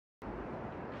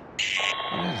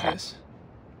What is this?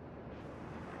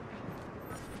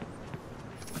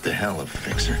 What the hell, a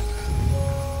fixer?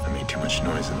 I made too much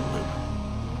noise in the loop.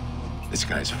 This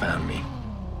guy's found me.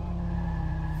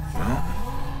 Well,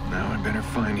 now I better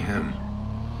find him.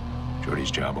 Jordy's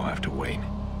job will have to wait.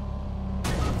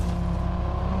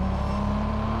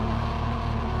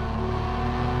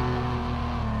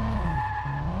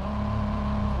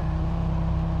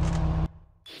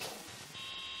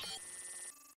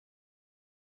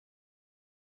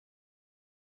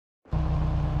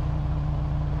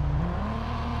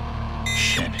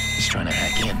 Shit, he's trying to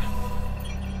hack in.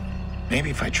 Maybe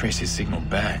if I trace his signal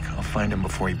back, I'll find him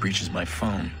before he breaches my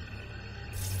phone.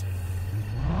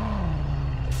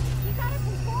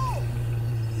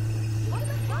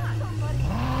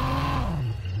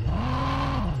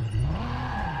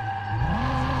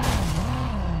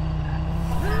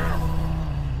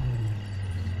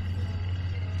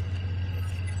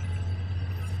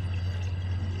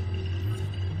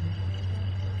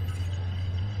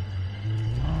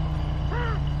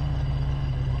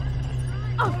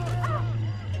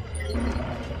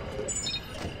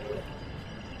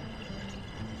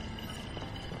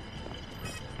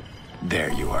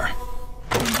 There you are.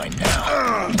 Oh, mine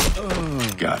now.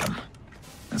 Got him.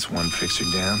 That's one fixer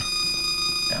down.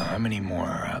 Now, how many more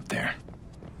are out there?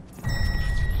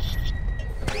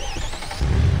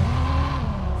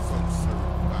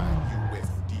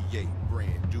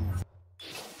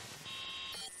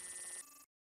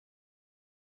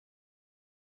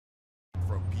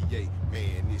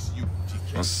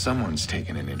 Well, someone's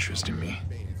taken an interest in me.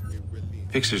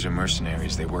 Fixers are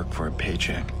mercenaries. They work for a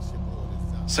paycheck.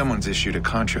 Someone's issued a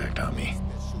contract on me.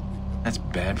 That's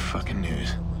bad fucking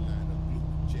news.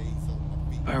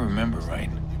 If I remember right,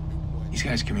 these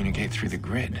guys communicate through the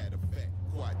grid.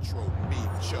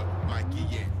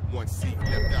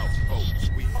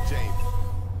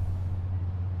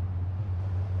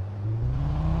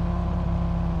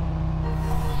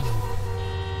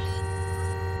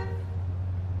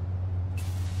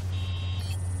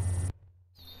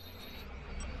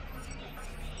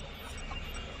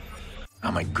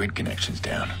 Oh, my grid connection's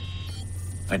down.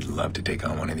 I'd love to take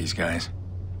on one of these guys.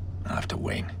 I'll have to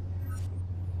wait.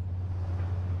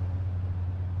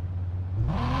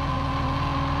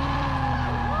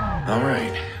 All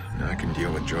right, now I can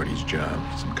deal with Jordy's job.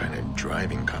 Some kind of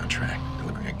driving contract,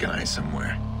 delivering a guy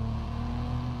somewhere.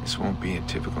 This won't be a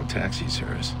typical taxi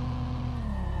service.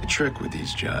 The trick with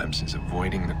these jobs is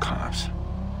avoiding the cops.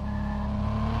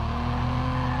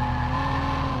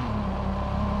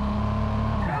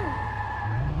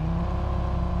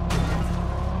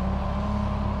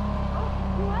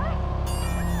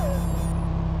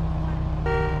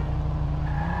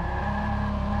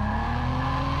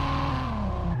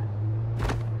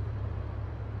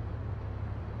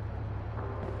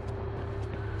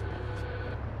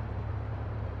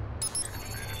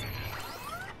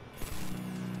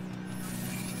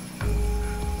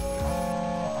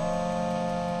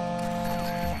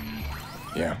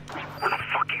 Yeah. Where the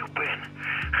fuck you been?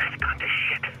 It's gone to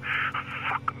shit.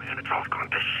 Fuck, man, it's all gone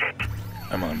to shit.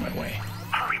 I'm on my way.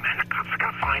 Hurry, man, the cops are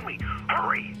gonna find me.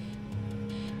 Hurry!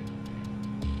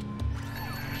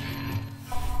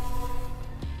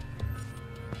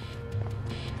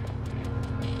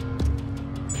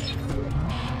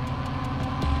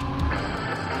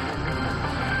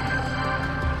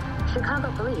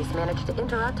 Chicago police managed to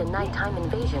interrupt a nighttime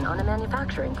invasion on a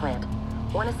manufacturing plant.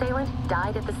 One assailant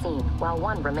died at the scene, while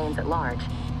one remains at large.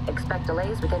 Expect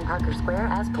delays within Parker Square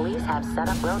as police have set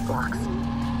up roadblocks.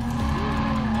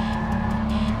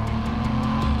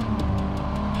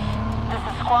 This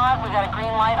is Squad. We got a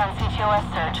green light on CTOS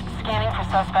search. Scanning for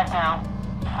suspect now.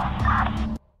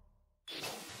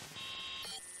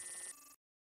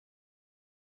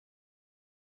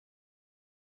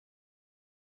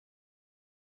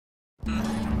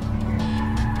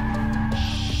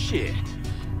 Shit.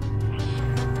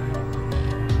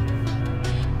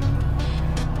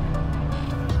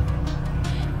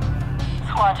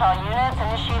 Squad to all units,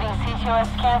 initiating CTOS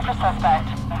scan for suspect.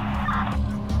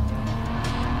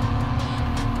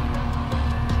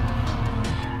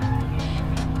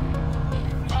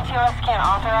 CTOS scan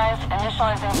authorized.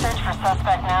 Initializing search for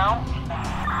suspect now.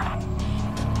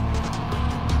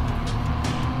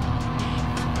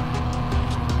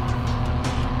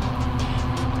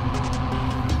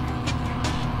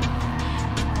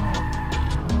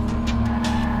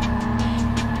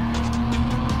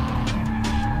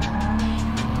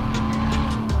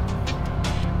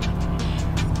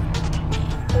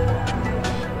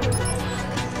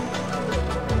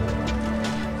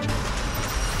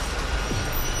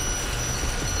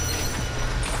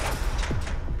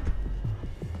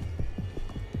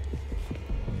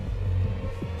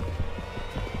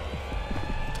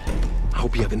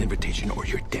 hope you have an invitation or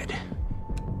you're dead.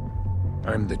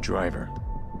 I'm the driver.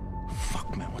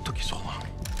 Fuck, man, what took you so long?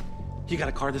 You got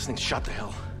a car, this thing's shot to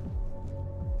hell.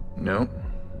 No.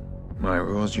 My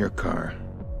rule's your car.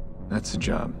 That's the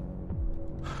job.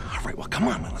 All right, well, come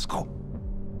on, man, let's go.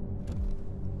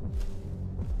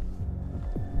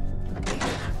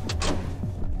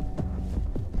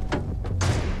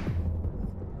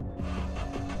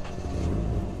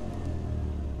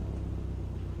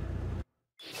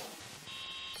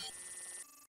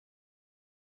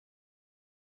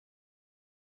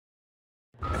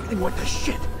 Everything went to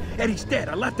shit. Eddie's dead.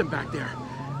 I left him back there.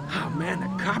 Oh, man,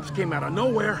 the cops came out of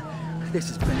nowhere. This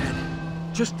is bad.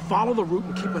 Just follow the route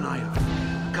and keep an eye out.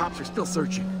 The cops are still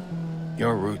searching.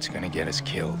 Your route's gonna get us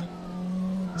killed.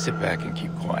 Sit back and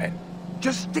keep quiet.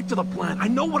 Just stick to the plan. I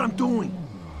know what I'm doing.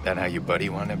 That how your buddy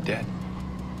wound up dead?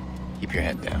 Keep your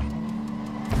head down.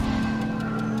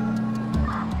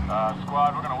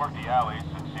 Squad, we're gonna work the alleys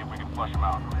and see if we can flush them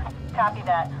out. Copy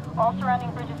that. All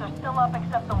surrounding bridges are still up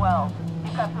except the wells.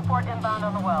 You've got support inbound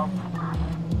on the wells.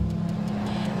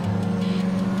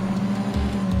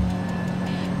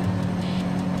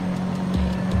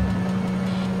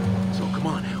 So come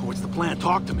on, what's the plan?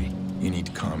 Talk to me. You need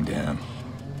to calm down.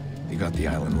 They got the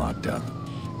island locked up.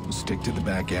 We'll stick to the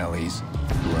back alleys,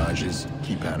 garages,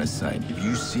 keep out of sight. If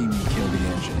you see me kill the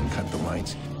engine and cut the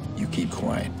lights, you keep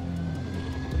quiet.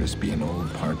 Just be an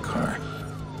old parked car.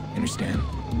 Understand?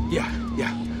 Yeah.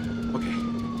 Okay.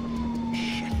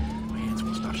 Shit, my hands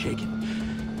won't stop shaking.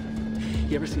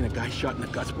 You ever seen a guy shot in the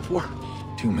guts before?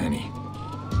 Too many.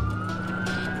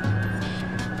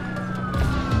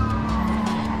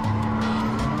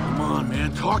 Come on,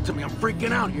 man, talk to me. I'm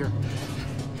freaking out here.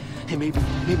 Hey, maybe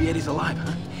Eddie's alive,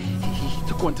 huh? He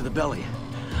took one to the belly.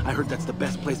 I heard that's the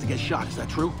best place to get shot. Is that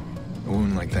true? A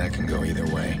wound like that can go either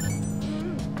way.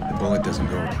 The bullet doesn't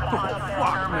go... Oh,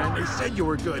 fuck, man. They said you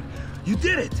were good. You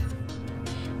did it!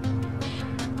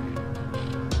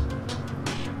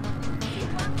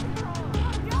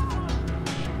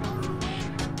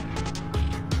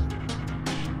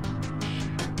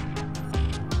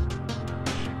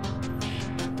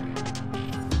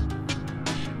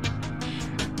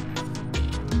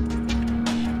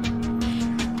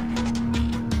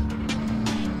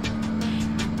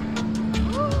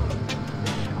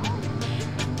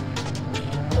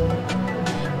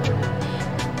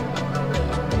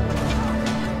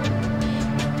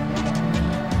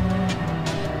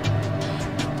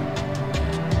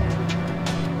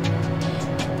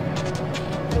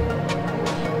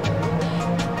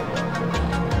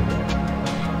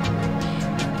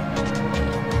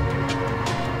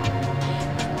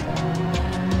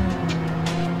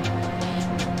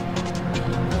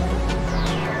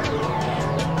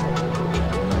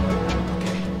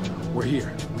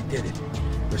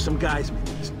 Some guys, man.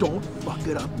 Just don't fuck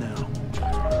it up now.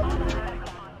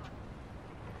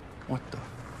 What the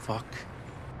fuck?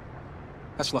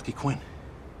 That's Lucky Quinn.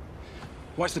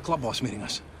 Why's the club boss meeting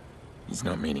us? He's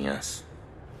not meeting us.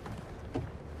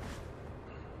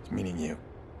 He's meeting you.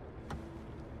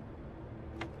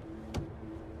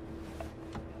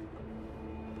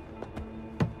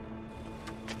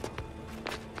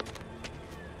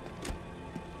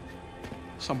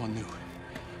 Someone knew.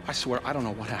 I swear, I don't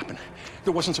know what happened.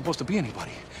 There wasn't supposed to be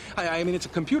anybody. I mean, it's a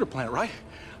computer plant, right?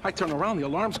 I turn around, the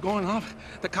alarm's going off.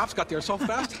 The cops got there so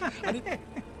fast.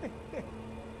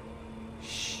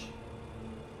 Shh.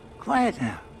 Quiet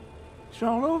now. It's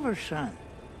all over, son.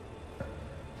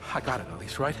 I got it, at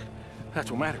least, right? That's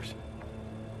what matters.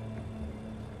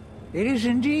 It is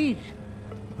indeed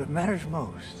what matters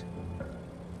most.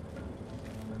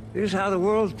 This is how the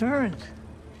world turns.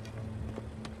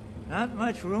 Not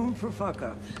much room for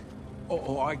fuck-ups.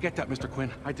 Oh, I get that, Mr. Quinn.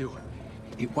 I do.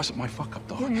 It wasn't my fuck-up,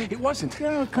 though. Yeah, it wasn't.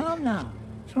 Yeah, calm now.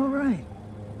 It's all right.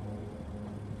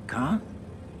 Calm?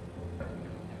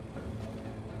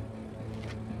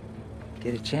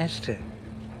 Get a chance to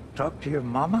talk to your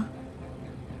mama?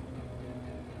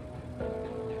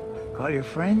 Call your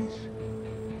friends?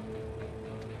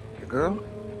 Your girl?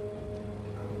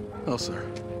 No, sir.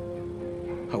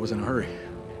 I was in a hurry.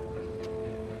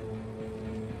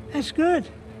 That's good.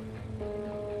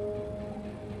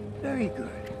 Very good.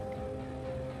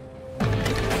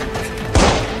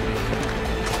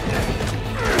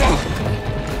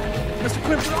 Mr.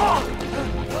 Quinn, oh!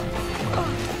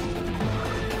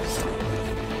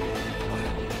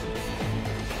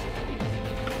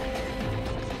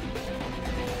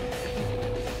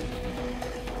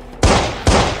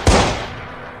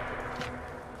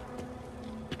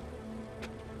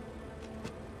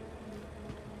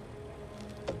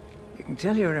 You can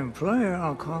tell your employer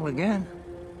I'll call again.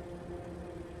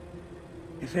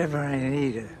 If If ever I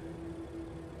need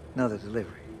another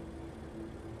delivery.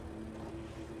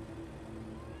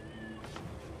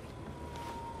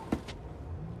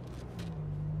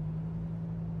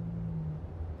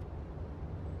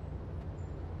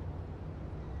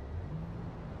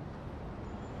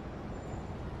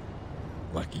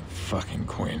 Lucky fucking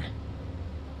Quinn.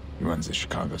 He runs the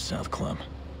Chicago South Club.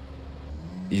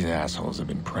 These assholes have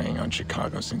been preying on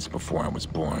Chicago since before I was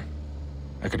born.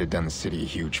 I could have done the city a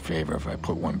huge favor if I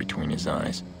put one between his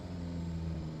eyes.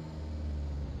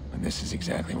 But this is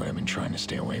exactly what I've been trying to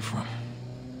stay away from.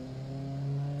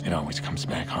 It always comes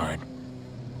back hard.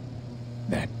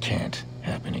 That can't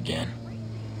happen again.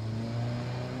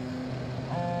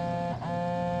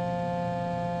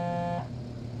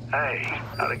 Hey,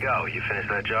 how'd it go? You finished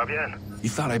that job yet? You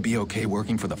thought I'd be okay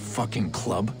working for the fucking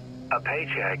club? A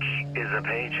paycheck is a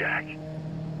paycheck.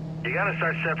 You gotta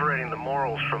start separating the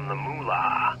morals from the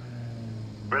moolah.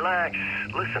 Relax.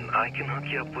 Listen, I can hook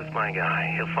you up with my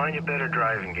guy. He'll find you better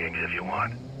driving gigs if you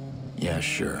want. Yeah,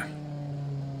 sure.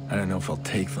 I don't know if I'll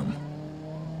take them.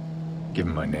 Give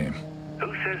him my name.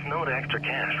 Who says no to extra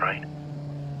cash, right?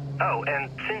 Oh,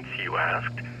 and since you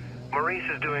asked, Maurice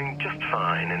is doing just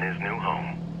fine in his new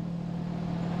home.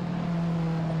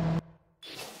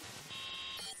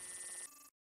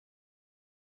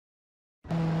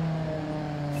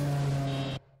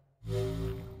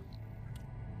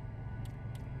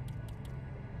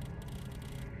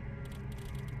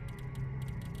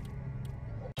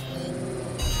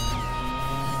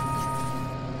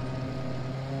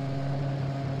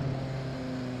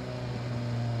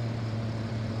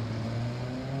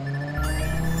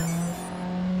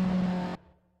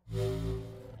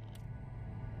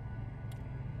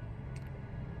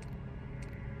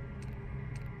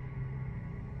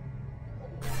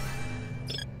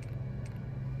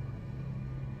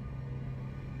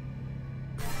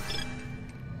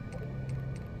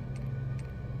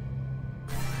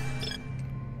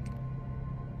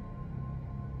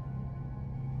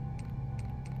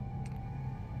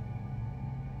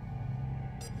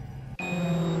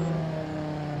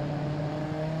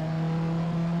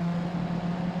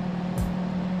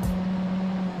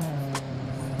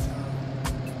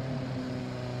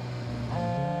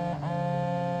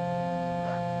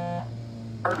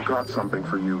 I've got something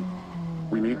for you.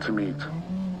 We need to meet.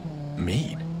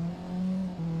 Meet?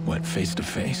 What, face to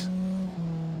face?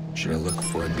 Should I look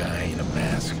for a guy in a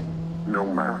mask? No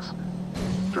mask.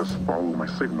 Just follow my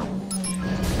signal.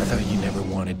 I thought you never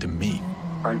wanted to meet.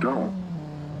 I don't.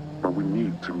 But we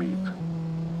need to meet.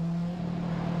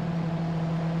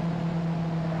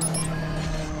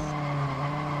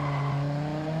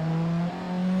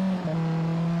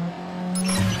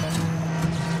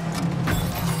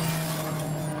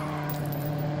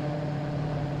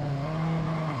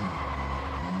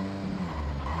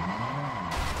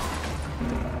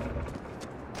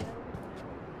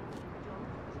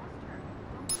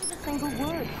 Single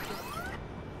word.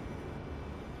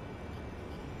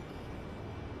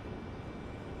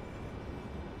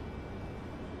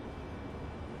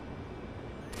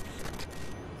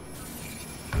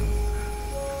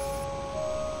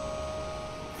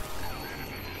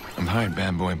 I've hired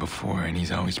Bad Boy before, and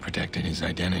he's always protected his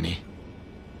identity.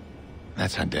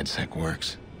 That's how DedSec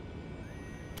works.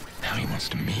 Now he wants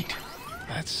to meet.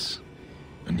 That's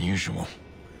unusual.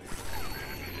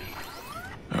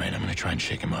 All right, I'm gonna try and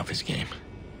shake him off his game.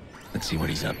 Let's see what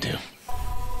he's up to.